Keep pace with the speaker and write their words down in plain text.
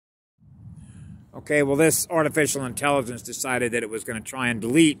Okay, well, this artificial intelligence decided that it was going to try and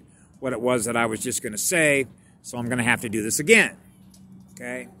delete what it was that I was just going to say, so I'm going to have to do this again.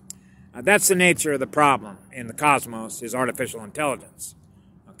 Okay? That's the nature of the problem in the cosmos, is artificial intelligence.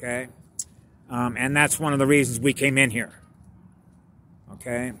 Okay? And that's one of the reasons we came in here.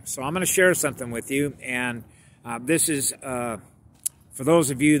 Okay? So I'm going to share something with you, and this is for those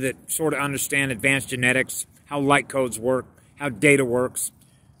of you that sort of understand advanced genetics, how light codes work, how data works,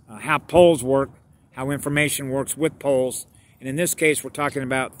 how poles work, how information works with poles. And in this case, we're talking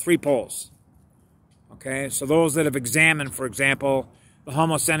about 3 poles. Okay, so those that have examined, for example, the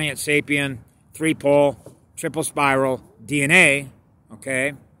Homo sapien sapien 3-pole, triple spiral DNA,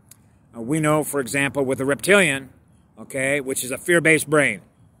 okay, we know, for example, with a reptilian, okay, which is a fear-based brain,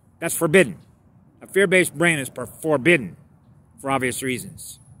 that's forbidden. A fear-based brain is forbidden for obvious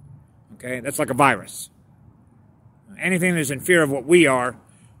reasons. Okay, that's like a virus. Anything that's in fear of what we are,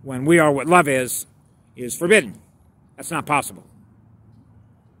 when we are what love is forbidden. That's not possible.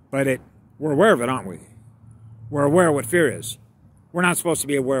 But we're aware of it, aren't we? We're aware of what fear is. We're not supposed to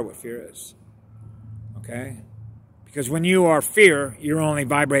be aware of what fear is. Okay? Because when you are fear, you're only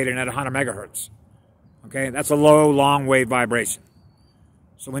vibrating at 100 megahertz. Okay? That's a low, long-wave vibration.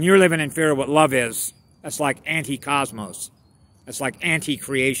 So when you're living in fear of what love is, that's like anti-cosmos. That's like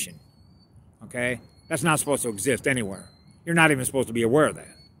anti-creation. Okay? That's not supposed to exist anywhere. You're not even supposed to be aware of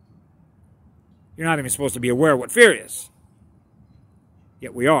that. You're not even supposed to be aware of what fear is.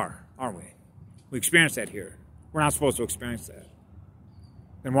 Yet we are, aren't we? We experience that here. We're not supposed to experience that.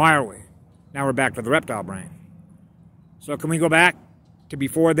 Then why are we? Now we're back to the reptile brain. So can we go back to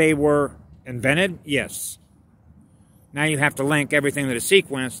before they were invented? Yes. Now you have to link everything that is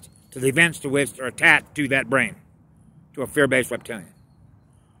sequenced to the events to which are attached to that brain, to a fear-based reptilian.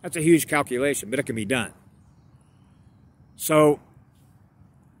 That's a huge calculation, but it can be done. So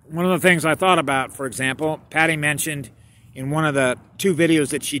one of the things I thought about, for example, Patty mentioned in one of the 2 videos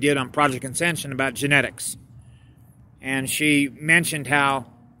that she did on Project Ascension about genetics. And she mentioned how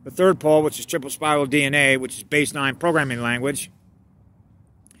the 3rd pole, which is triple spiral DNA, which is base 9 programming language,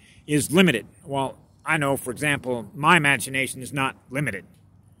 is limited. Well, I know, for example, my imagination is not limited.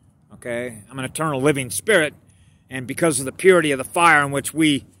 Okay? I'm an eternal living spirit, and because of the purity of the fire in which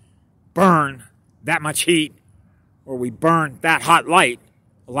we burn that much heat, or we burn that hot light,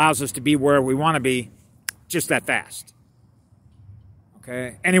 allows us to be where we want to be just that fast.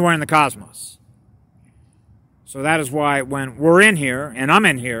 Okay? Anywhere in the cosmos. So that is why when we're in here, and I'm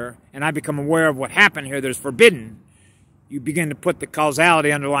in here, and I become aware of what happened here that is forbidden, you begin to put the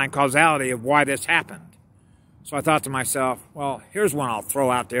causality, underlying causality of why this happened. So I thought to myself, well, here's one I'll throw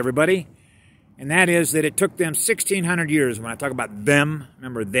out to everybody. And that is that it took them 1,600 years. When I talk about them,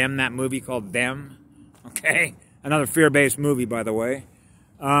 remember Them, that movie called Them? Okay? Another fear-based movie, by the way.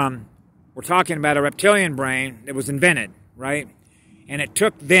 We're talking about a reptilian brain that was invented, right? And it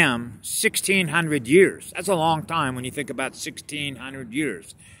took them 1,600 years. That's a long time when you think about 1,600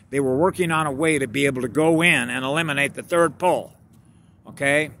 years. They were working on a way to be able to go in and eliminate the 3rd pole,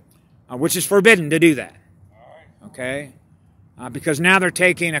 okay? Which is forbidden to do that, okay? Because now they're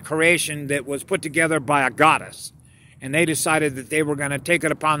taking a creation that was put together by a goddess, and they decided that they were going to take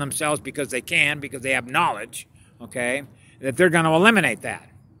it upon themselves because they can, because they have knowledge, okay, that they're going to eliminate that.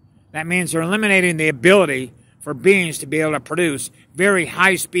 That means they're eliminating the ability for beings to be able to produce very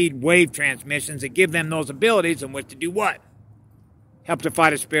high-speed wave transmissions that give them those abilities in which to do what? Help to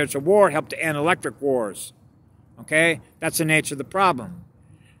fight a spiritual war, help to end electric wars. Okay? That's the nature of the problem.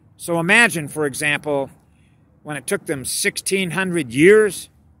 So imagine, for example, when it took them 1,600 years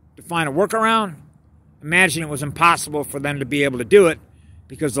to find a workaround, imagine it was impossible for them to be able to do it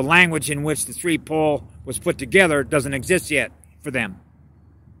because the language in which the 3-pole was put together doesn't exist yet for them.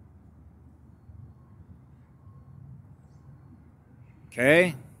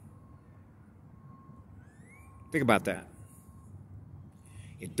 Okay? Think about that.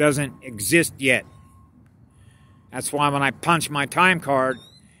 It doesn't exist yet. That's why when I punch my time card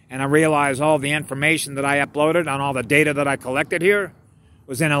and I realize all the information that I uploaded on all the data that I collected here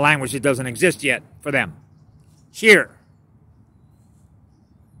was in a language that doesn't exist yet for them. Here.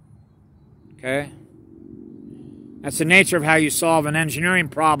 Okay? That's the nature of how you solve an engineering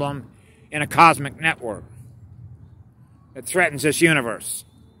problem in a cosmic network that threatens this universe.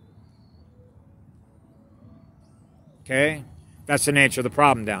 Okay? That's the nature of the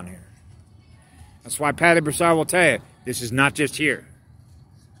problem down here. That's why Patty Broussard will tell you, this is not just here.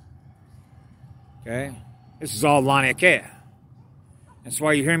 Okay? This is all Laniakea. That's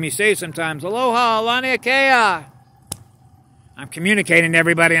why you hear me say sometimes, Aloha, Laniakea. I'm communicating to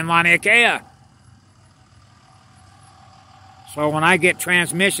everybody in Laniakea. So when I get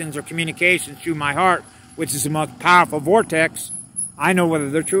transmissions or communications through my heart, which is the most powerful vortex, I know whether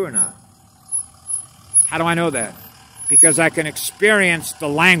they're true or not. How do I know that? Because I can experience the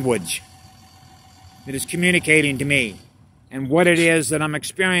language that is communicating to me and what it is that I'm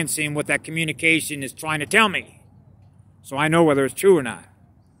experiencing, what that communication is trying to tell me. So I know whether it's true or not.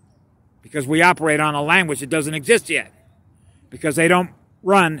 Because we operate on a language that doesn't exist yet. Because they don't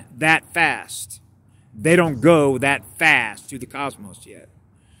run that fast. They don't go that fast through the cosmos yet.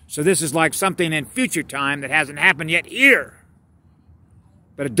 So this is like something in future time that hasn't happened yet here.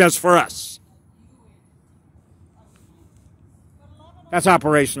 But it does for us. That's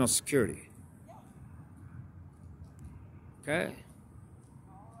operational security. Okay?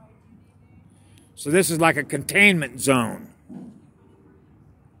 So this is like a containment zone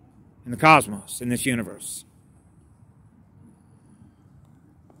in the cosmos, in this universe.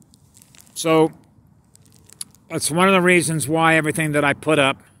 So that's one of the reasons why everything that I put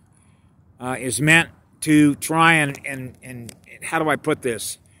up is meant to try and how do I put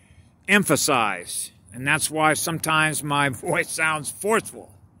this? Emphasize. And that's why sometimes my voice sounds forceful.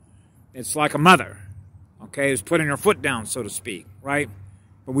 It's like a mother, okay, who's putting her foot down, so to speak, right?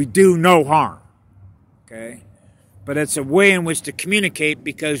 But we do no harm, okay? But it's a way in which to communicate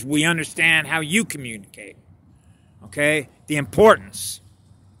because we understand how you communicate, okay? The importance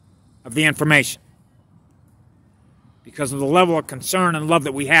of the information. Because of the level of concern and love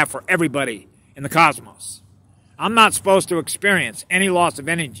that we have for everybody in the cosmos. I'm not supposed to experience any loss of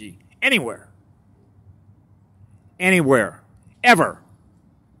energy anywhere. Anywhere. Ever.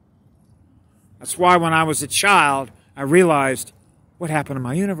 That's why when I was a child, I realized, what happened to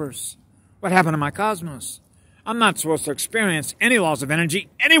my universe? What happened to my cosmos? I'm not supposed to experience any loss of energy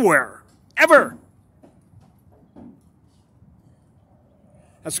anywhere. Ever.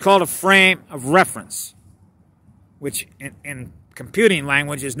 That's called a frame of reference, which in computing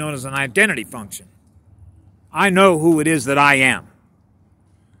language is known as an identity function. I know who it is that I am.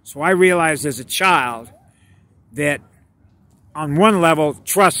 So I realized as a child that on one level,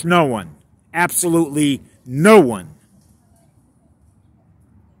 trust no one. Absolutely no one.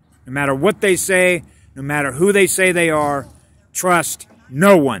 No matter what they say, no matter who they say they are, trust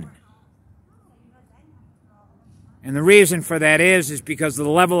no one. And the reason for that is because of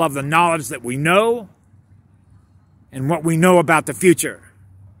the level of the knowledge that we know and what we know about the future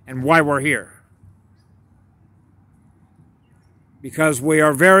and why we're here. Because we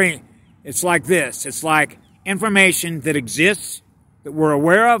are very, it's like this, it's like information that exists, that we're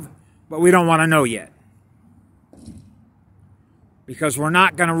aware of, but we don't want to know yet. Because we're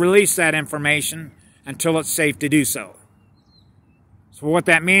not going to release that information until it's safe to do so. So what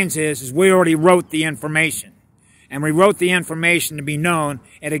that means is we already wrote the information. And we wrote the information to be known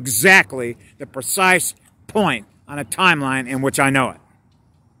at exactly the precise point on a timeline in which I know it.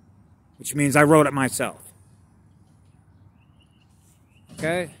 Which means I wrote it myself.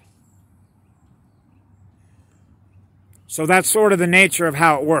 Okay? So that's sort of the nature of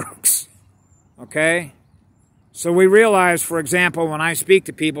how it works. Okay? So we realize, for example, when I speak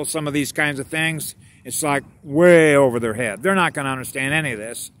to people, some of these kinds of things, it's like way over their head. They're not going to understand any of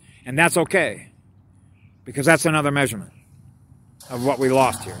this. And that's okay. Because that's another measurement of what we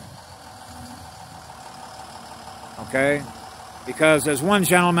lost here. Okay? Because there's one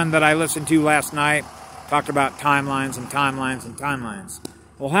gentleman that I listened to last night talked about timelines and timelines and timelines.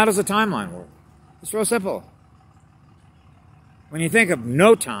 Well, how does a timeline work? It's real simple. When you think of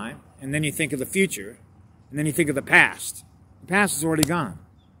no time, and then you think of the future, and then you think of the past is already gone.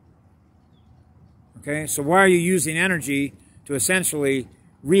 Okay? So why are you using energy to essentially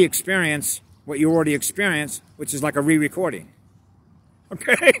re-experience what you already experienced, which is like a re-recording?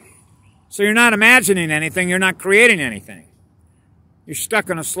 Okay? So you're not imagining anything, you're not creating anything. You're stuck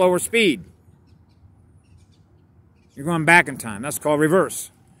on a slower speed. You're going back in time. That's called reverse.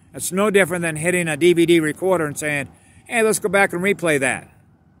 That's no different than hitting a DVD recorder and saying, hey, let's go back and replay that.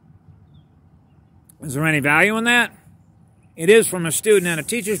 Is there any value in that? It is from a student and a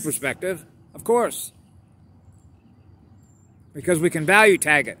teacher's perspective, of course. Because we can value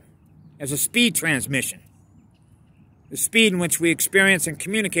tag it as a speed transmission. The speed in which we experience and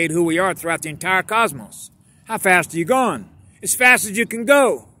communicate who we are throughout the entire cosmos. How fast are you going? As fast as you can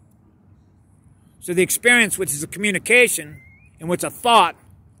go. So the experience, which is a communication, in which a thought,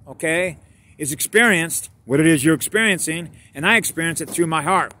 okay, is experienced, what it is you're experiencing, and I experience it through my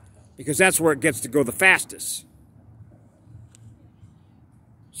heart. Because that's where it gets to go the fastest.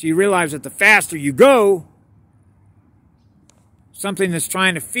 So you realize that the faster you go, something that's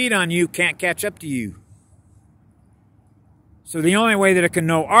trying to feed on you can't catch up to you. So the only way that it can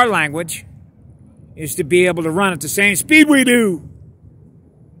know our language is to be able to run at the same speed we do.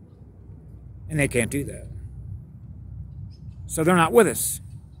 And they can't do that. So they're not with us.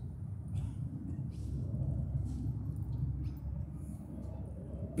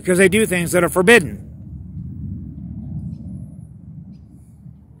 Because they do things that are forbidden.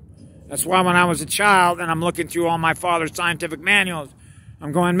 That's why when I was a child and I'm looking through all my father's scientific manuals,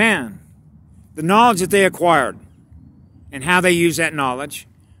 I'm going, man, the knowledge that they acquired and how they use that knowledge,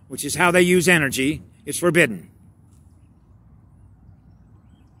 which is how they use energy, is forbidden.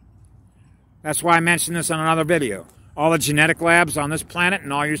 That's why I mentioned this on another video. All the genetic labs on this planet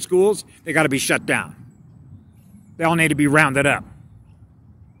and all your schools, they got to be shut down. They all need to be rounded up.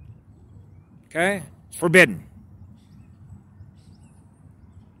 Okay? It's forbidden.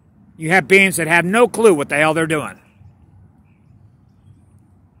 You have beings that have no clue what the hell they're doing.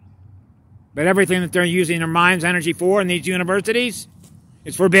 But everything that they're using their mind's energy for in these universities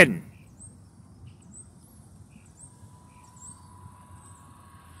is forbidden.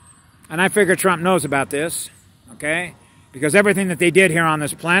 And I figure Trump knows about this, okay? Because everything that they did here on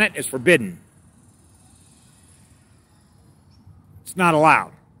this planet is forbidden. It's not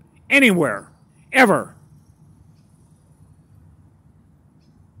allowed. Anywhere. Ever.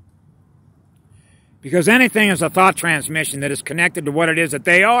 Because anything is a thought transmission that is connected to what it is that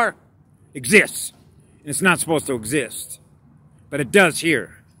they are, exists. And it's not supposed to exist. But it does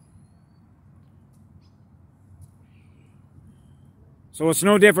here. So it's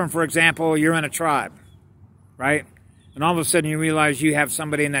no different, for example, you're in a tribe, right? And all of a sudden you realize you have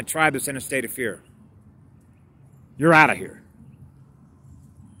somebody in that tribe that's in a state of fear. You're out of here.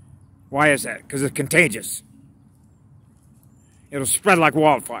 Why is that? Because it's contagious. It'll spread like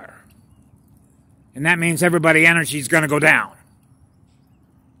wildfire. And that means everybody's energy is going to go down.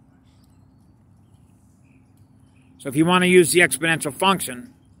 So if you want to use the exponential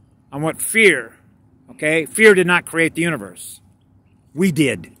function on what fear, okay, fear did not create the universe. We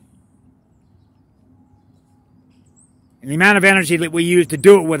did. And the amount of energy that we use to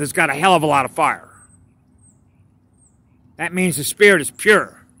do it with has got a hell of a lot of fire. That means the spirit is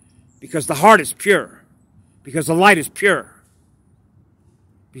pure. Because the heart is pure. Because the light is pure.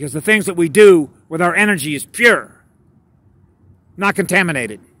 Because the things that we do with our energy is pure. Not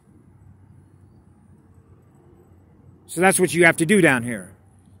contaminated. So that's what you have to do down here.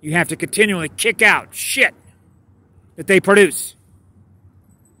 You have to continually kick out shit that they produce.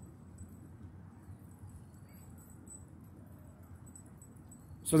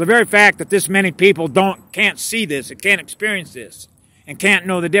 So the very fact that this many people can't see this and can't experience this and can't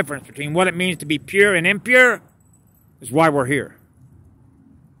know the difference between what it means to be pure and impure is why we're here.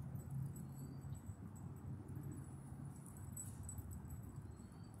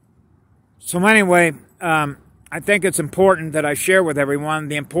 So anyway, I think it's important that I share with everyone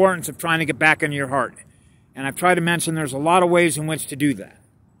the importance of trying to get back into your heart. And I've tried to mention there's a lot of ways in which to do that.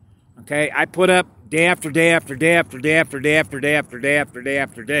 Okay, I put up day after day after day after day after day after day after day after day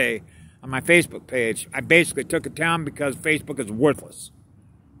after day on my Facebook page. I basically took it down because Facebook is worthless.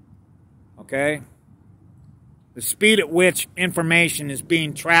 Okay? The speed at which information is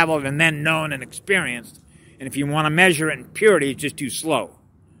being traveled and then known and experienced, and if you want to measure it in purity, it's just too slow.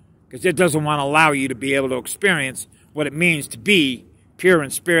 Because it doesn't want to allow you to be able to experience what it means to be pure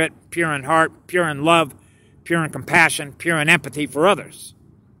in spirit, pure in heart, pure in love, pure in compassion, pure in empathy for others.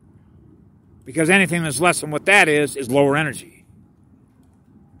 Because anything that's less than what that is lower energy.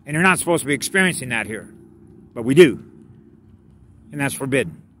 And you're not supposed to be experiencing that here. But we do. And that's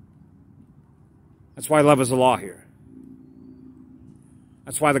forbidden. That's why love is the law here.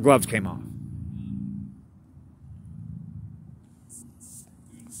 That's why the gloves came off.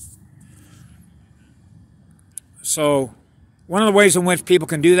 So, one of the ways in which people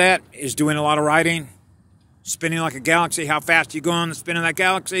can do that is doing a lot of riding, spinning like a galaxy. How fast are you going to spin in that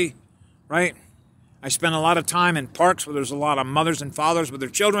galaxy? Right? I spend a lot of time in parks where there's a lot of mothers and fathers with their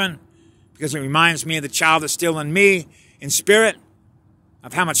children because it reminds me of the child that's still in me, in spirit,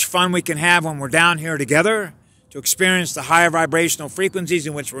 of how much fun we can have when we're down here together to experience the higher vibrational frequencies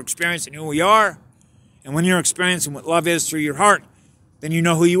in which we're experiencing who we are. And when you're experiencing what love is through your heart, then you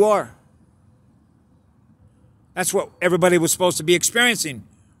know who you are. That's what everybody was supposed to be experiencing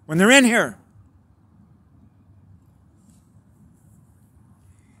when they're in here.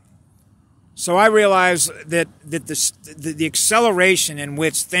 So I realize that the acceleration in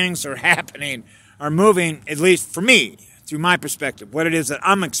which things are happening are moving, at least for me, through my perspective, what it is that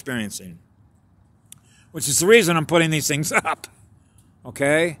I'm experiencing, which is the reason I'm putting these things up,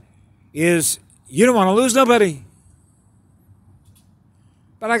 okay, is you don't want to lose nobody.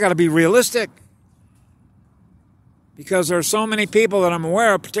 But I got to be realistic. Because there are so many people that I'm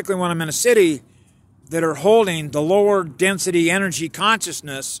aware of, particularly when I'm in a city, that are holding the lower density energy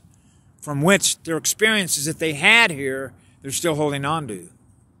consciousness from which their experiences that they had here, they're still holding on to.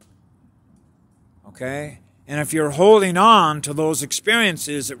 Okay? And if you're holding on to those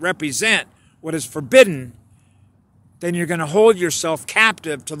experiences that represent what is forbidden, then you're going to hold yourself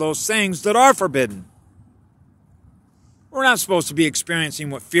captive to those things that are forbidden. We're not supposed to be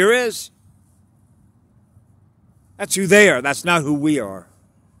experiencing what fear is. That's who they are. That's not who we are.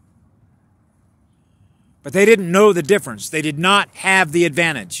 But they didn't know the difference. They did not have the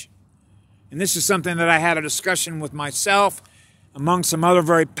advantage. And this is something that I had a discussion with myself among some other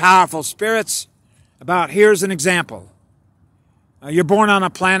very powerful spirits about. Here's an example. You're born on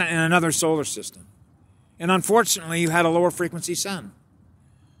a planet in another solar system. And unfortunately, you had a lower frequency sun.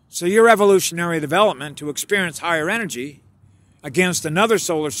 So your evolutionary development to experience higher energy against another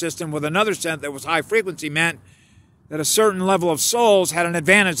solar system with another sun that was high frequency meant that a certain level of souls had an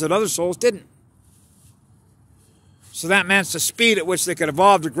advantage that other souls didn't. So that meant the speed at which they could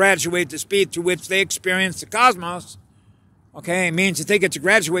evolve to graduate the speed to which they experience the cosmos, okay, it means that they get to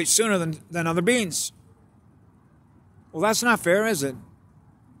graduate sooner than other beings. Well, that's not fair, is it?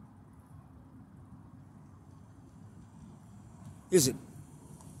 Is it?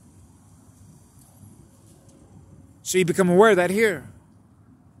 So you become aware of that here.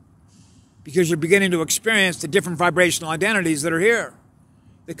 Because you're beginning to experience the different vibrational identities that are here.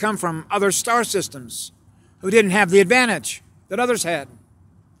 They come from other star systems who didn't have the advantage that others had.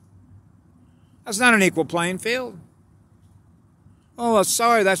 That's not an equal playing field. Oh,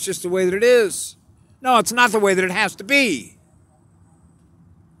 sorry, that's just the way that it is. No, it's not the way that it has to be.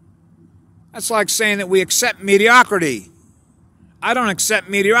 That's like saying that we accept mediocrity. I don't accept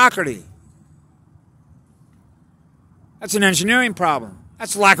mediocrity. That's an engineering problem.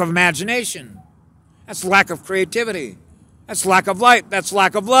 That's lack of imagination. That's lack of creativity. That's lack of light. That's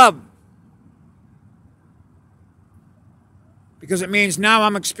lack of love. Because it means now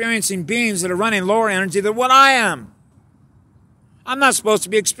I'm experiencing beings that are running lower energy than what I am. I'm not supposed to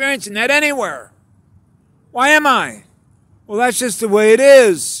be experiencing that anywhere. Why am I? Well, that's just the way it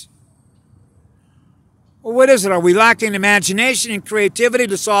is. Well, what is it? Are we lacking imagination and creativity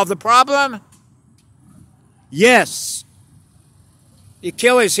to solve the problem? Yes. The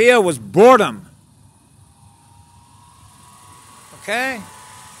Achilles heel was boredom. Okay?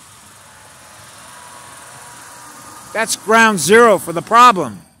 That's ground zero for the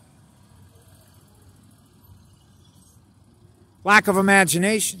problem. Lack of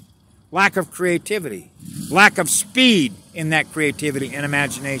imagination, lack of creativity, lack of speed in that creativity and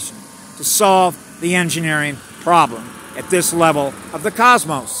imagination to solve the engineering problem at this level of the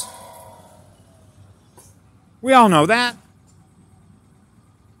cosmos. We all know that.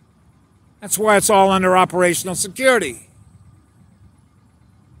 That's why it's all under operational security.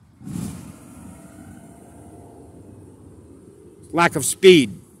 Lack of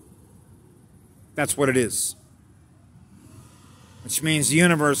speed. That's what it is. Which means the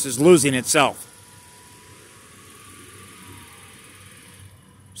universe is losing itself.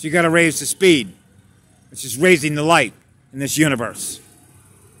 So you got to raise the speed, which is raising the light in this universe.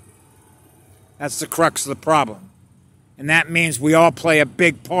 That's the crux of the problem. And that means we all play a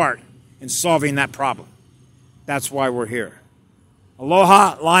big part in solving that problem. That's why we're here.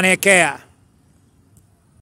 Aloha, lana kea.